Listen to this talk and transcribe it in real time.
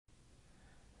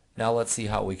Now let's see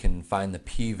how we can find the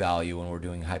p-value when we're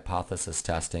doing hypothesis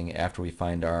testing after we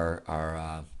find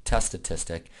our test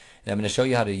statistic. And I'm going to show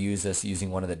you how to use this using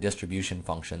one of the distribution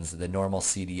functions, the normal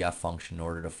CDF function, in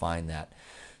order to find that.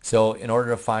 So in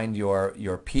order to find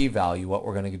your p-value, what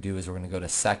we're going to do is we're going to go to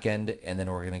second, and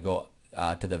then we're going to go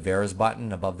to the VARS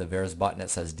button. Above the VARS button it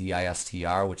says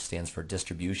DISTR, which stands for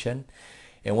distribution.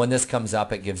 And when this comes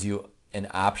up, it gives you an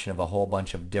option of a whole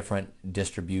bunch of different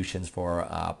distributions for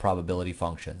probability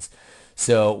functions.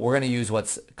 So we're going to use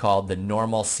what's called the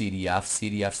normal CDF.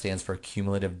 CDF stands for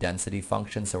cumulative density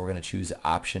function. So we're going to choose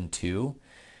option 2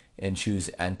 and choose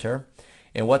enter.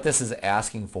 And what this is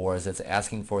asking for is it's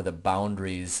asking for the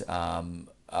boundaries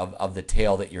of the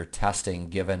tail that you're testing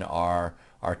given our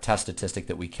test statistic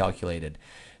that we calculated.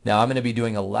 Now I'm going to be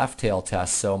doing a left tail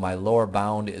test, so my lower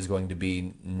bound is going to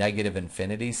be negative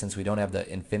infinity. Since we don't have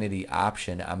the infinity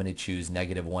option, I'm going to choose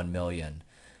negative 1 million.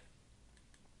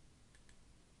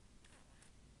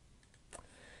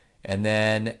 And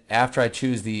then after I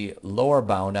choose the lower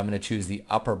bound, I'm going to choose the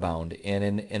upper bound.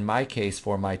 And in my case,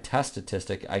 for my test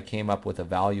statistic, I came up with a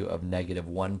value of negative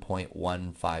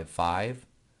 1.155.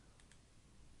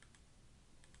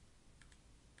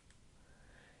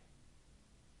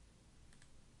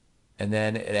 And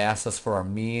then it asks us for our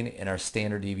mean and our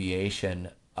standard deviation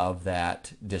of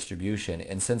that distribution.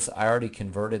 And since I already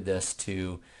converted this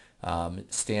to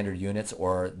standard units,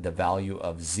 or the value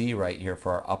of z right here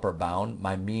for our upper bound,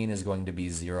 my mean is going to be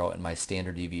 0 and my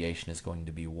standard deviation is going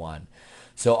to be 1.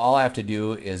 So all I have to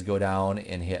do is go down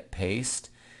and hit paste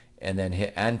and then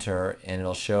hit enter, and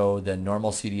it'll show the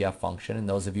normal CDF function. And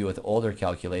those of you with older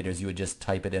calculators, you would just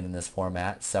type it in this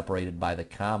format separated by the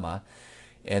comma,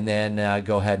 and then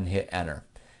go ahead and hit enter.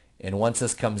 And once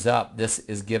this comes up, this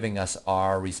is giving us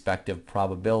our respective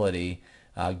probability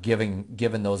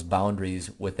given those boundaries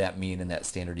with that mean and that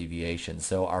standard deviation.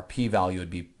 So our p-value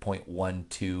would be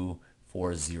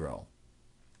 0.1240.